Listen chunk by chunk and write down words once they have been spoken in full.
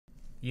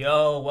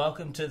Yo,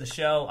 welcome to the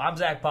show. I'm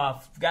Zack,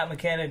 Poff. Got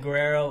Myckena,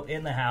 Guerrero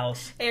in the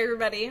house. Hey,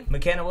 everybody.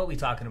 Myckena, what are we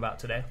talking about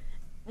today?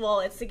 Well,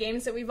 it's the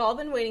games that we've all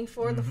been waiting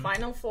for, the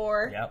Final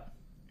Four. Yep.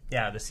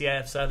 Yeah, the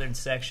CIF Southern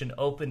Section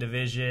Open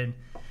Division.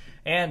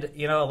 And,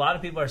 you know, a lot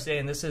of people are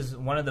saying this is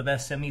one of the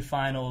best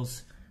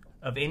semifinals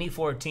of any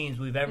four teams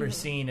we've ever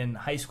seen in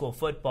high school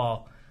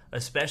football,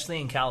 especially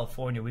in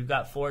California. We've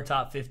got 4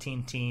 top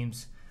 15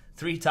 teams,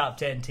 3 top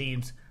 10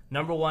 teams.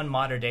 Number 1,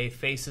 Mater Dei,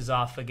 faces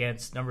off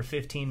against number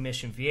 15,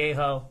 Mission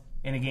Viejo,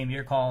 in a game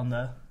you're calling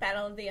the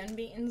Battle of the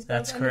Unbeatens.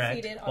 That's both correct.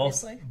 Undefeated,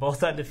 obviously.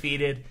 Both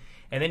undefeated.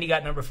 And then you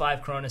got number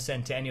 5, Corona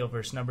Centennial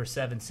versus number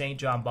 7, St.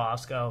 John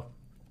Bosco.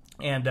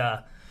 And,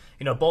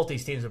 you know, both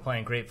these teams are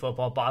playing great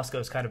football.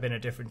 Bosco's kind of been a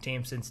different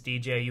team since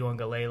DJ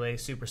Uangalele,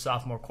 super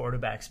sophomore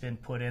quarterback's been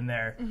put in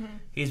there.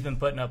 He's been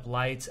putting up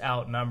lights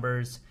out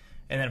numbers.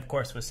 And then, of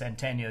course, with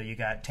Centennial, you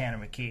got Tanner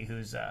McKee,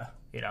 who's,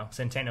 you know,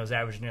 Centennial's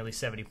averaged nearly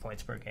 70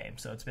 points per game.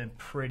 So it's been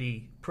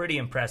pretty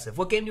impressive.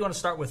 What game do you want to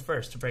start with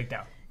first to break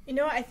down? You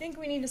know what? I think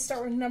we need to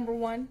start with number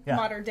 1,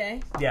 Mater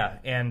Dei. Yeah,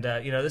 and,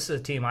 you know, this is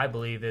a team I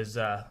believe is,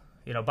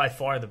 you know, by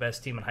far the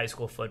best team in high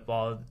school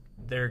football.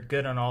 They're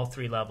good on all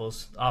 3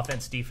 levels,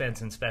 offense,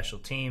 defense, and special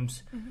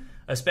teams,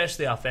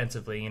 especially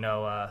offensively. You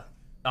know,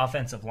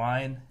 offensive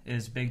line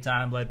is big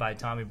time, led by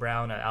Tommy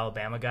Brown, an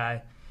Alabama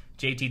guy.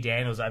 JT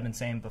Daniels, I've been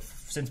saying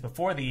since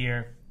before the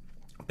year,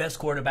 best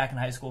quarterback in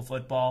high school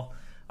football.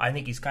 I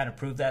think he's kind of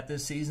proved that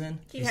this season.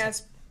 He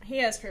has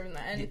proven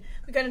that, and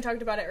we kind of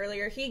talked about it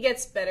earlier. He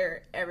gets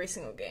better every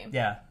single game.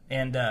 Yeah,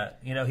 and,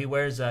 you know, he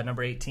wears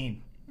number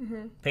 18.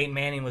 Peyton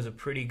Manning was a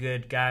pretty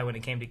good guy when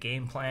it came to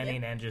game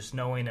planning and just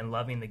knowing and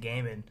loving the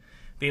game and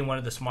being one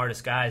of the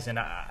smartest guys. And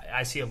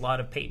I see a lot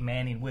of Peyton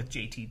Manning with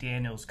JT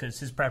Daniels because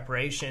his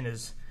preparation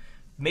is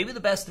maybe the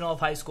best in all of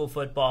high school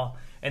football.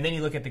 And then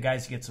you look at the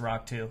guys he gets the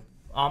rock to.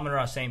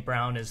 Amon-Ra St.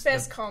 Brown is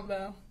best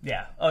combo.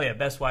 Yeah. Oh, yeah.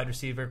 Best wide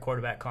receiver,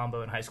 quarterback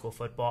combo in high school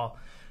football.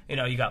 You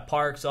know, you got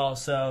Parks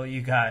also.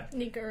 You got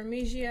Nico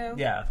Remigio.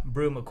 Yeah.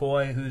 Brew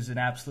McCoy, who's an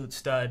absolute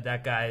stud.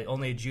 That guy,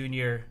 only a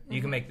junior. You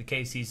can make the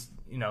case he's,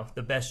 you know,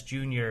 the best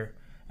junior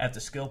at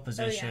the skill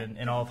position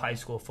in all of high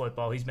school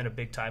football. He's been a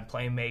big-time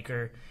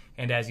playmaker.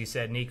 And as you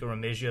said, Nico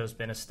Remigio's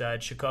been a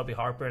stud. Jacoby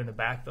Harper in the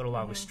backfield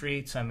along with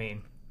Streets. I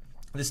mean,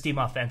 this team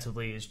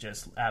offensively is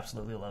just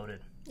absolutely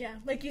loaded. Yeah,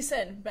 like you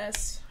said,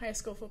 best high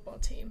school football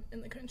team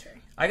in the country.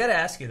 I got to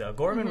ask you, though,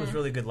 Gorman was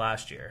really good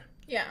last year.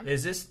 Yeah.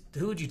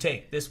 Who would you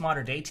take, this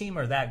Mater Dei team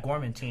or that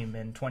Gorman team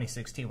in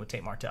 2016 with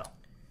Tate Martell?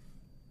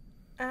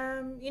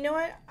 You know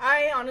what?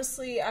 I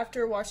honestly,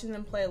 after watching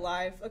them play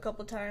live a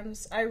couple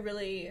times, I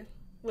really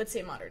would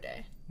say Mater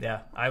Dei. Yeah,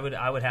 I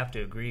would have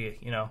to agree.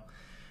 You know,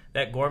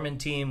 that Gorman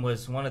team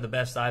was one of the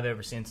best I've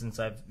ever seen since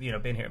I've, you know,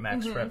 been here at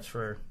MaxPreps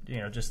for, you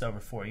know, just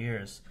over 4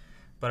 years.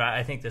 But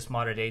I think this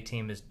Mater Dei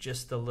team is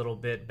just a little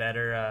bit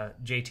better.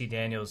 JT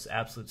Daniels,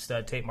 absolute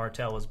stud. Tate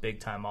Martell was big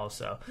time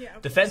also. Yeah,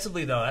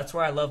 defensively, though, that's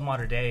where I love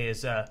Mater Dei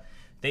is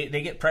they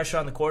get pressure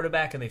on the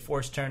quarterback and they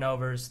force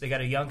turnovers. They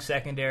got a young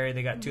secondary.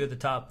 They got 2 of the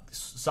top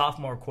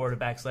sophomore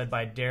quarterbacks led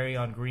by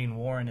Darion Green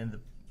Warren in the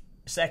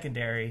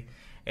secondary.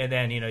 And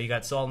then, you know, you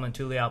got Solomon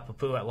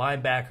Tuliau-Papu at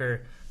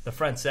linebacker. The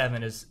front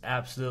 7 is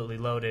absolutely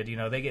loaded. You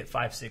know, they get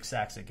 5-6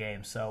 sacks a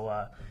game.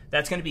 So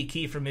that's going to be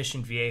key for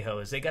Mission Viejo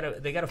is they got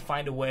to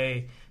find a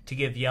way to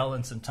give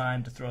Yellen some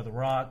time to throw the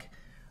rock.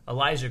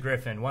 Elijah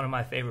Griffin, one of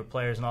my favorite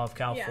players in all of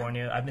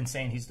California. I've been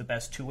saying he's the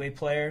best two-way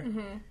player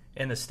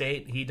in the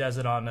state. He does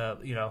it on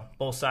you know,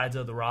 both sides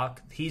of the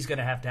rock. He's going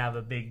to have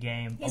a big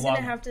game. He's going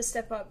to have to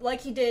step up like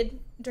he did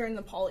during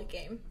the Poly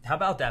game. How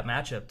about that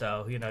matchup,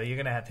 though? You know, you're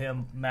going to have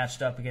him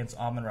matched up against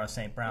Amon-Ra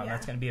St. Brown.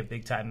 That's going to be a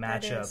big-time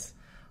matchup.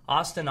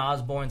 Austin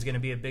Osborne's going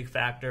to be a big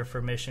factor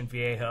for Mission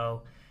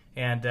Viejo.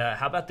 And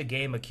how about the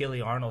game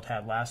Achille Arnold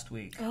had last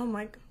week? Oh,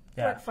 my God.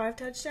 Yeah. What, 5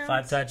 touchdowns?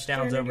 5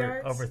 touchdowns,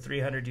 over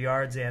 300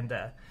 yards. And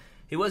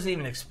he wasn't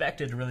even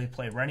expected to really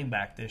play running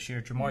back this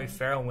year. Jamari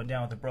Farrell went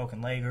down with a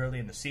broken leg early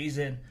in the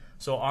season.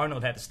 So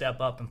Arnold had to step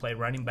up and play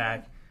running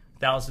back.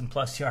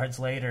 1,000-plus yards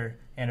later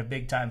and a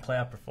big-time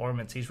playoff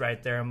performance. He's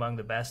right there among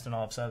the best in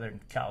all of Southern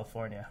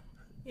California.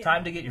 Yeah,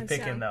 time to get your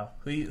pick in, though.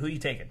 Who you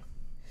taking?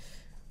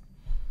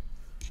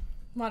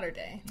 Mater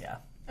Dei. Yeah.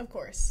 Of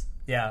course.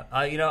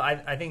 Yeah. You know,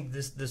 I think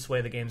this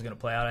way the game's going to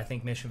play out. I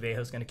think Mission Viejo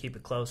is going to keep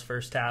it close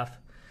first half.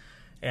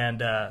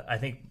 And I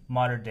think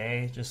Mater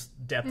Dei,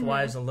 just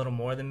depth-wise, a little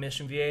more than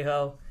Mission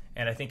Viejo.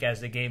 And I think as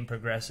the game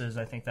progresses,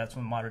 I think that's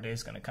when Mater Dei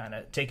is going to kind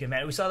of take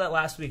advantage. We saw that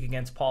last week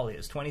against Poly. It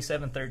was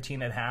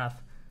 27-13 at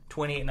half,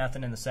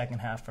 28-0 in the second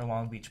half for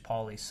Long Beach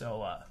Poly.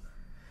 So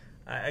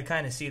I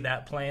kind of see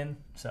that playing.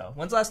 So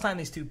when's the last time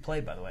these two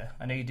played, by the way?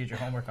 I know you did your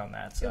homework on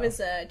that. So. It was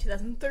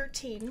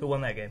 2013. Who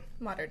won that game?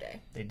 Mater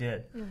Dei. They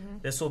did.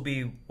 This will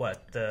be,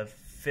 the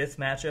 5th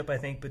matchup, I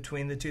think,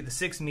 between the two. The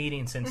 6th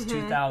meeting since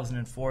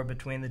 2004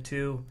 between the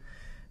two.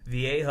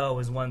 Viejo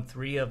has won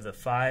 3 of the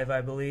 5,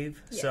 I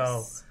believe. Yes.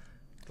 So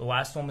the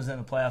last one was in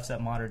the playoffs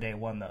that Mater Dei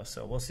won, though.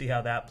 So we'll see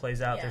how that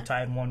plays out. Yeah. They're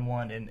tied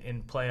 1-1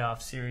 in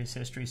playoff series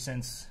history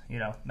since,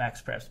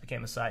 MaxPreps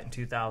became a site in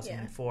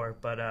 2004. Yeah.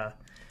 But,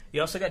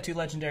 You also got two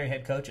legendary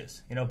head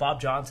coaches. You know, Bob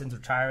Johnson's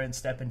retiring,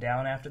 stepping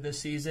down after this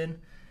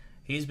season.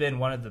 He's been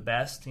one of the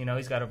best. You know,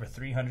 he's got over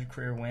 300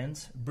 career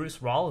wins.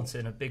 Bruce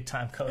Rawlinson, a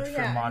big-time coach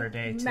for Mater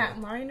Dei, too. Matt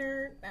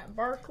Minor, Matt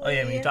Barkley. Oh,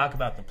 yeah, when you talk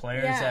about the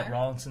players that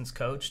Rawlinson's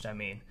coached, I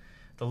mean,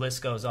 the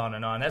list goes on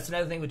and on. That's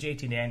another thing with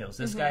JT Daniels.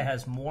 This guy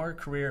has more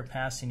career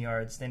passing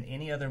yards than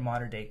any other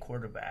Mater Dei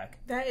quarterback.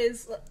 That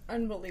is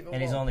unbelievable.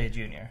 And he's only a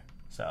junior.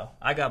 So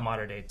I got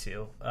Mater Dei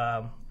too.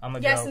 I'm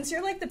gonna go. Since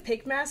you're like the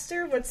pick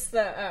master, what's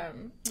the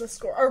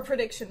score or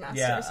prediction master?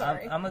 Yeah,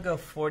 I'm gonna go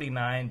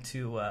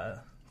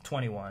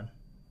 49-21.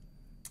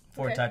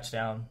 4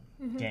 touchdown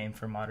game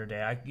for Mater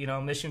Dei.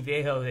 Mission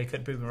Viejo, they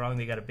could prove me wrong.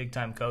 They got a big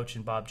time coach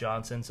in Bob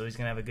Johnson, so he's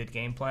gonna have a good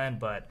game plan.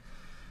 But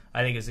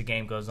I think as the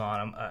game goes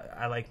on,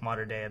 I like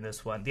Mater Dei in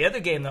this one. The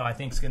other game though, I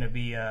think is gonna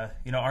be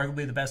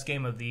arguably the best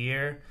game of the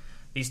year.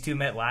 These two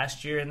met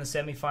last year in the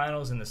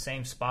semifinals in the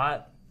same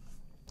spot.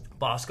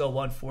 Bosco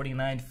won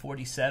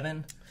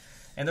 49-47.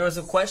 And there was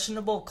a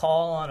questionable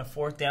call on a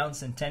 4th down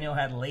Centennial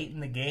had late in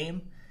the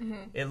game.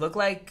 It looked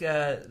like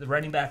the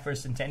running back for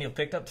Centennial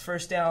picked up the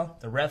 1st down.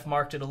 The ref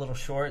marked it a little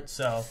short.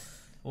 So,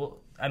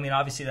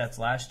 obviously that's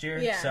last year.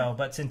 Yeah. So,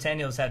 but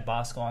Centennial's had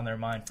Bosco on their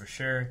mind for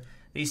sure.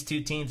 These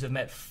two teams have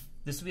met.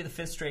 This will be the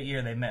 5th straight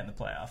year they've met in the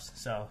playoffs.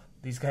 So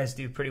these guys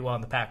do pretty well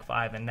in the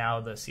Pac-5 and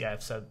now the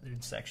CIF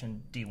Southern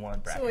Section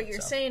D1 bracket. So what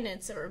you're saying,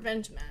 it's a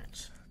revenge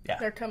match. Yeah.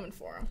 They're coming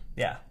for them.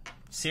 Yeah.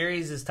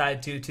 Series is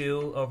tied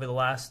 2-2 over the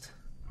last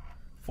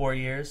 4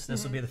 years.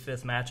 This will be the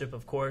 5th matchup,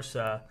 of course.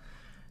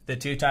 The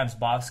 2 times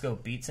Bosco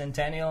beat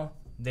Centennial,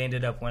 they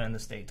ended up winning the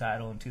state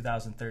title in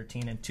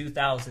 2013 and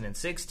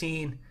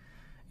 2016.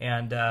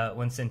 And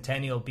when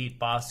Centennial beat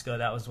Bosco,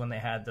 that was when they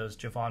had those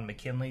Javon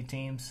McKinley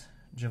teams.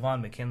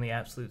 Javon McKinley,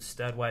 absolute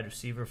stud wide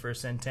receiver for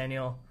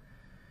Centennial.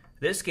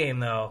 This game,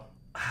 though,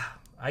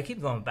 I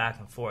keep going back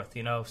and forth.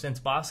 You know, since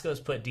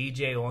Bosco's put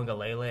DJ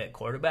Ongalele at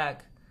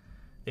quarterback,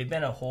 they've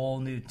been a whole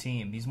new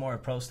team. He's more a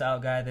pro-style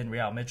guy than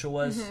Real Mitchell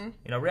was.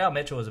 You know, Real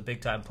Mitchell was a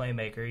big-time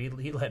playmaker.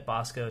 He led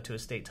Bosco to a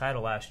state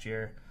title last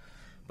year.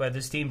 But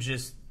this team's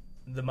just,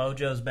 the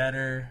mojo's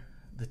better.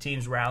 The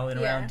team's rallying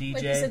around DJ.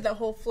 Like you said, the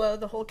whole flow,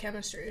 the whole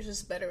chemistry is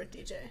just better with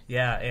DJ.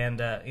 Yeah, and,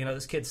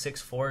 this kid's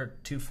 6'4",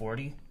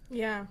 240.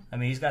 Yeah. I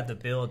mean, he's got the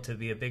build to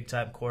be a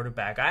big-time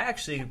quarterback.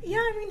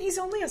 He's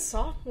only a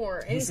sophomore,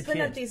 and he's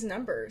putting up these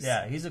numbers.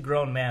 Yeah, he's a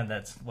grown man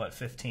that's,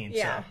 15?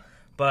 Yeah. So.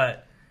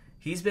 But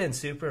he's been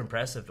super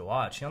impressive to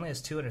watch. He only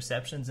has 2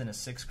 interceptions in his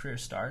 6 career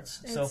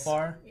starts so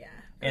far. Yeah.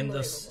 And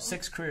those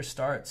 6 career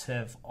starts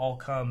have all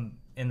come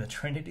in the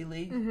Trinity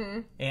League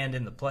and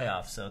in the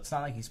playoffs. So it's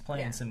not like he's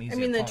playing some easy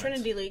opponents. the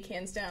Trinity League,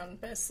 hands down,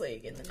 best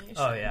league in the nation.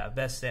 Oh, yeah.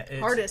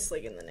 Hardest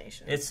league in the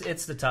nation.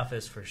 It's the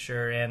toughest for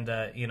sure. And,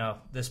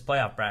 this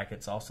playoff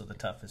bracket's also the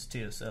toughest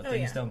too. So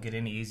things don't get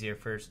any easier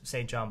for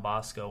St. John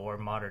Bosco or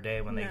Mater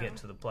Dei when they get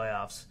to the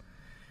playoffs.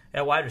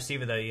 At wide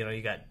receiver, though,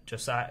 you got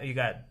Josiah, you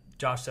got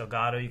Josh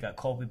Delgado, you got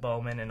Colby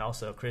Bowman, and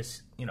also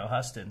Chris,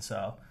 Huston.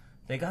 So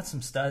they got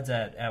some studs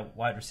at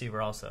wide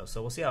receiver also.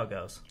 So we'll see how it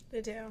goes.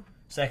 They do.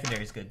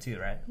 Secondary's good too,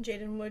 right?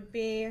 Jaden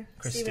Woodby,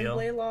 Chris Stephen Steele.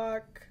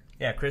 Blaylock.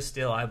 Yeah, Chris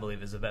Steele, I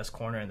believe, is the best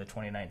corner in the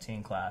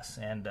 2019 class.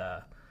 And,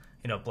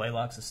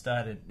 Blaylock's a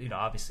stud. And,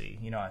 obviously,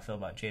 I feel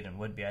about Jaden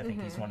Woodby. I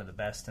think he's one of the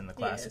best in the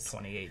class of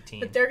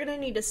 2018. But they're going to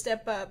need to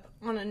step up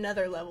on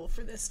another level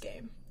for this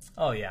game.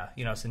 Oh, yeah.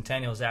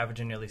 Centennial's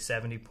averaging nearly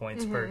 70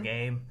 points per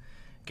game.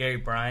 Gary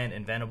Bryant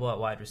and Venable at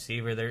wide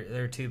receiver.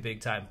 They're 2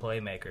 big-time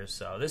playmakers.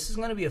 So this is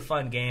going to be a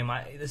fun game.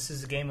 This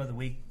is a game of the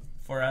week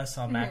for us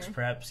on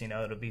MaxPreps.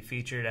 It'll be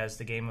featured as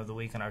the game of the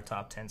week in our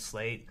top 10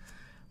 slate.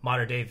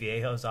 Mater Dei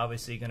Viejo is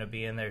obviously going to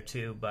be in there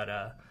too.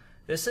 But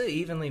this is an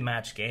evenly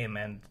matched game,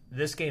 and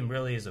this game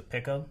really is a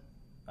pick-em.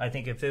 I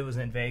think if it was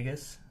in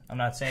Vegas, I'm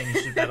not saying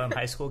you should bet on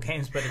high school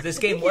games, but if this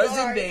game was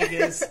in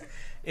Vegas,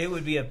 it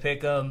would be a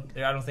pick-em.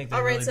 I don't think they'd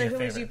really be a favorite. All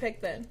right, so who would you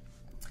pick then?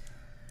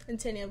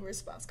 Centennial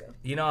versus Bosco.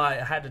 I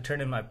had to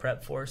turn in my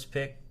Prep Force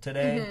pick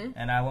today,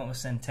 and I went with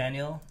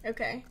Centennial.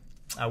 Okay.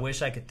 I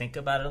wish I could think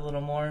about it a little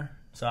more.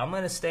 So I'm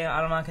going to stay.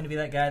 I'm not going to be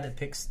that guy that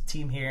picks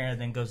team here and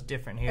then goes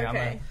different here.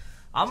 Okay.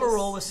 I'm going to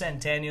roll with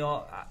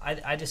Centennial.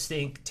 I just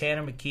think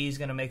Tanner McKee's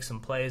going to make some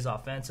plays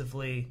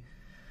offensively.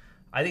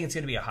 I think it's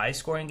going to be a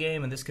high-scoring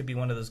game, and this could be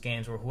one of those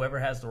games where whoever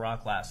has the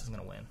rock last is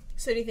going to win.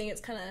 So do you think it's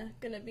kind of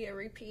going to be a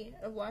repeat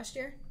of last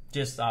year?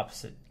 Just the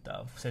opposite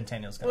of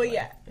Centennial's going to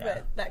win.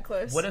 But that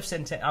close. What if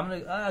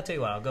Centennial? I'll tell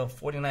you what. I'll go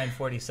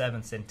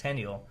 49-47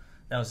 Centennial.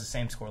 That was the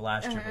same score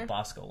last year, but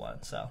Bosco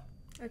won. So.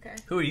 Okay.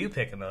 Who are you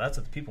picking, though? That's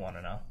what the people want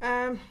to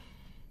know.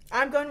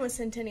 I'm going with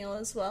Centennial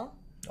as well.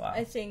 Wow.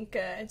 I think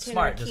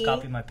Smart. McKee, just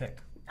copy my pick.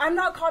 I'm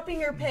not copying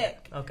your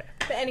pick. Okay.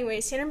 But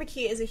anyways, Tanner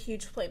McKee is a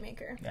huge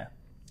playmaker. Yeah.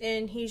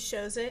 And he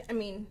shows it. I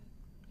mean,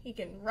 he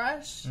can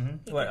rush. He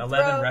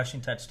 11 rushing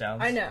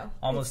touchdowns. I know.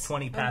 Almost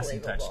 20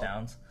 passing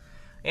touchdowns.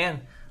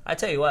 And I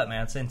tell you what,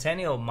 man,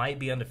 Centennial might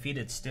be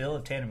undefeated still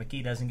if Tanner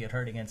McKee doesn't get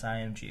hurt against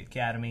IMG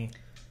Academy.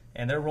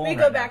 and they're rolling.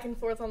 We go back and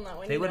forth on that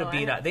one. They would have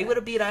beat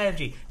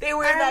IMG. They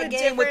were in that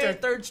game with their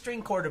third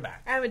string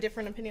quarterback. I have a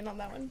different opinion on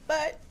that one,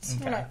 but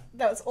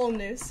that was old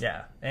news.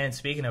 Yeah, and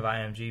speaking of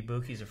IMG,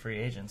 Buki's a free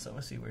agent, so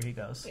we'll see where he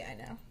goes. Yeah, I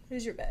know.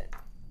 Who's your bet?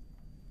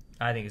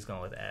 I think he's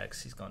going with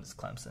X. He's going to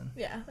Clemson.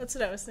 Yeah, that's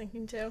what I was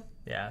thinking too.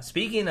 Yeah.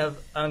 Speaking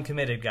of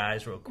uncommitted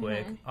guys, real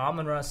quick,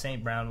 Amon-Ra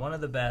St. Brown, one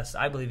of the best.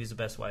 I believe he's the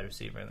best wide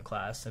receiver in the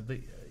class.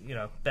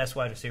 Best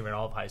wide receiver in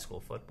all of high school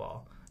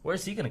football.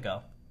 Where's he going to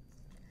go?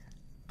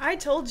 I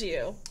told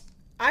you.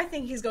 I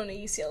think he's going to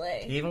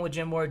UCLA. Even with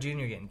Jim Moore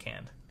Jr. getting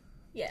canned.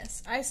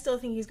 Yes, I still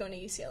think he's going to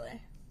UCLA.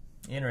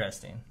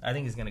 Interesting. I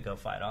think he's going to go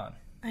fight on.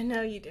 I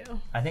know you do.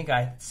 I think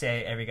I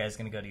say every guy's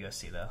going to go to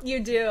USC, though.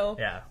 You do.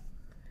 Yeah.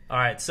 All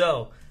right,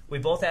 so we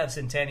both have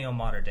Centennial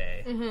Mater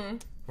Dei. Mm-hmm.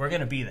 We're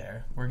going to be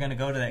there. We're going to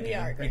go to that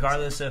game.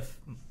 Regardless if,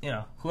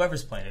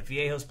 whoever's playing. If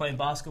Viejo's playing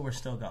Bosco, we're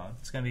still going.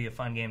 It's going to be a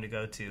fun game to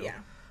go to.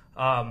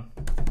 Yeah.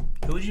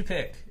 Who would you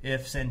pick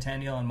if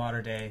Centennial and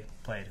Mater Dei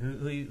played?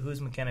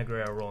 Who's Myckena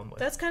Guerrero rolling with?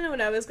 That's kind of what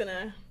I was going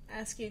to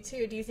ask you,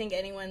 too. Do you think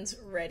anyone's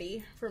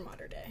ready for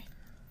Mater Dei?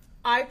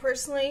 I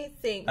personally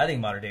think... I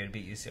think Mater Dei would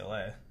beat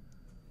UCLA.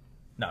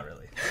 Not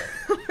really.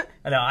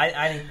 No,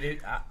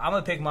 I'm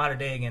going to pick Mater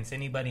Dei against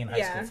anybody in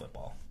high school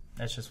football.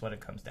 That's just what it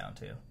comes down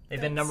to.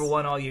 They've been number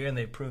one all year, and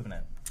they've proven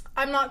it.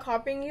 I'm not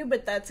copying you,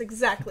 but that's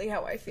exactly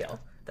how I feel.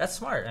 That's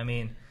smart. I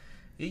mean...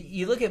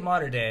 You look at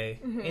Mater Dei,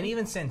 and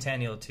even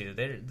Centennial, too.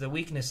 The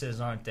weaknesses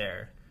aren't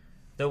there.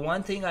 The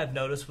one thing I've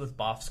noticed with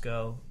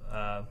Bosco,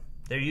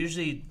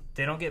 they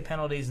don't get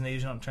penalties, and they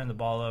usually don't turn the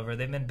ball over.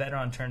 They've been better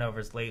on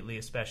turnovers lately,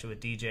 especially with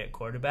DJ at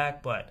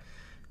quarterback, but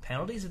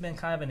penalties have been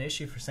kind of an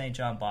issue for St.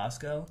 John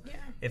Bosco. Yeah.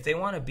 If they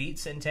want to beat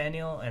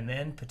Centennial and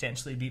then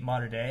potentially beat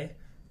Mater Dei,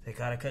 they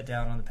got to cut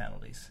down on the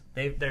penalties.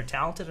 They're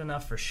talented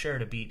enough for sure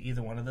to beat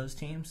either one of those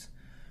teams,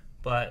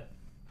 but...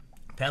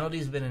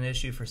 penalties have been an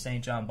issue for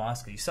St. John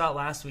Bosco. You saw it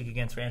last week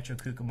against Rancho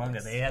Cucamonga.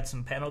 Yes. They had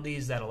some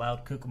penalties that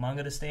allowed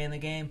Cucamonga to stay in the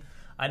game.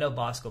 I know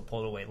Bosco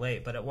pulled away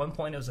late, but at one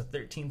point it was a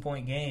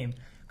 13-point game.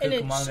 It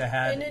shouldn't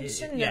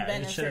have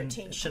been a 13-point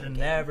game. It should have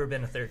never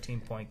been a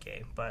 13-point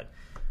game. But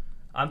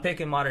I'm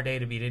picking Mater Dei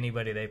to beat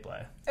anybody they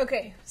play.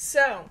 Okay,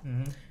 so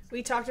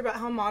we talked about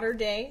how Mater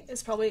Dei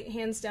is probably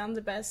hands down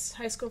the best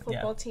high school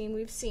football team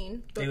we've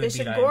seen. But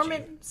Bishop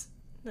Gorman's...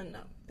 No.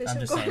 I'm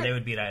just saying they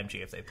would beat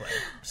IMG if they played.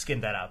 Just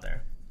getting that out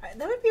there.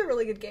 That would be a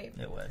really good game.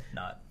 It would,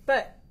 not.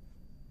 But,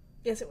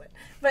 yes, it would.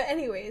 But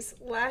anyways,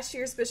 last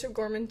year's Bishop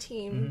Gorman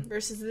team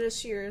versus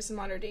this year's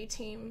Mater Dei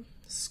team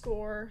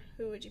score,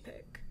 who would you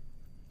pick?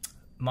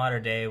 Mater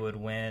Dei would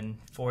win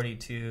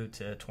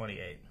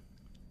 42-28.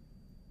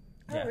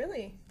 Oh,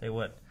 really? They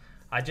would.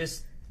 I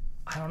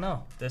don't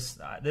know. This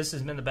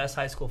has been the best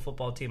high school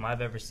football team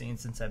I've ever seen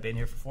since I've been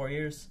here for 4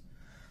 years.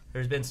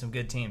 There's been some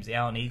good teams. The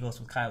Allen Eagles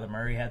with Kyler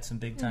Murray had some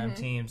big-time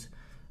teams.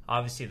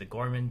 Obviously, the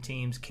Gorman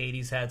teams.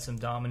 Katie's had some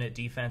dominant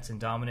defense and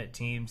dominant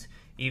teams.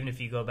 Even if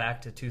you go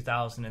back to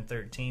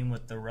 2013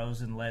 with the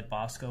Rosen-led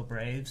Bosco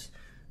Braves,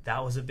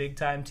 that was a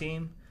big-time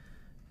team.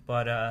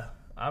 But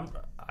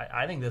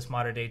I think this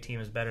Mater Dei team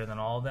is better than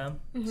all of them.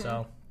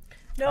 So,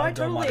 no, I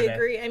totally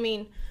agree. I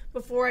mean,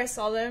 before I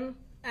saw them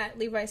at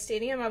Levi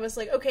Stadium, I was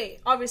like, okay,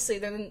 obviously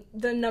they're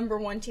the number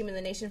one team in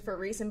the nation for a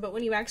reason. But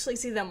when you actually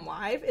see them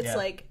live, it's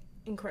like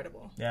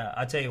incredible. Yeah,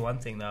 I'll tell you one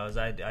thing, though, is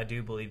I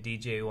do believe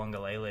DJ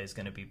Uwangalele is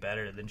going to be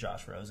better than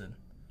Josh Rosen.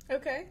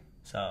 Okay.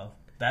 So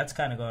that's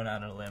kind of going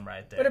out on a limb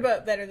right there. What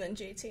about better than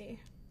JT?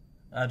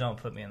 Don't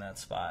put me in that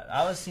spot.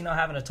 I was,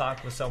 having a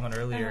talk with someone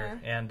earlier,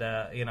 and,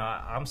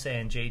 I'm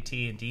saying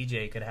JT and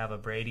DJ could have a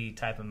Brady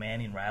type of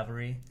Manning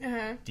rivalry.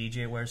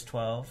 DJ wears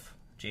 12,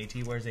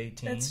 JT wears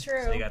 18. That's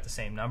true. So they got the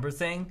same number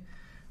thing.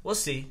 We'll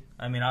see.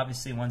 I mean,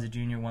 obviously, one's a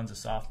junior, one's a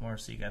sophomore,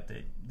 so you got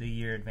the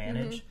year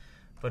advantage.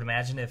 But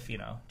imagine if,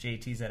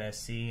 JT's at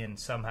SC and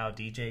somehow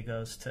DJ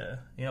goes to,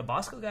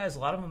 Bosco guys, a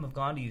lot of them have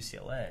gone to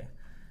UCLA.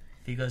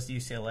 If he goes to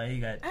UCLA,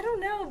 you got... I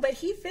don't know, but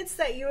he fits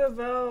that U of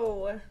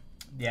O.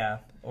 Yeah,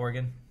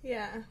 Oregon.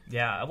 Yeah.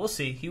 Yeah, we'll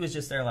see. He was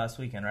just there last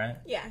weekend, right?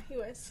 Yeah, he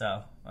was.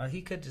 So,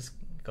 he could just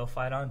go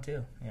fight on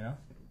too,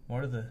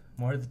 More to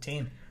the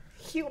team.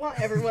 You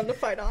want everyone to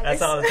fight on.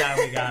 That's all the time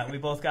we got. We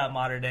both got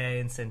Mater Dei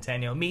and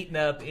Centennial meeting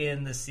up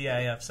in the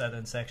CIF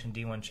Southern Section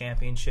D1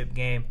 Championship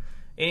game.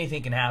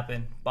 Anything can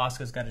happen.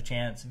 Bosco's got a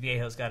chance.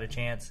 Viejo's got a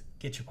chance.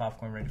 Get your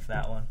popcorn ready for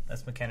that one.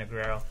 That's Myckena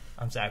Guerrero.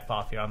 I'm Zack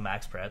Poff here on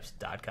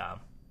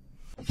MaxPreps.com.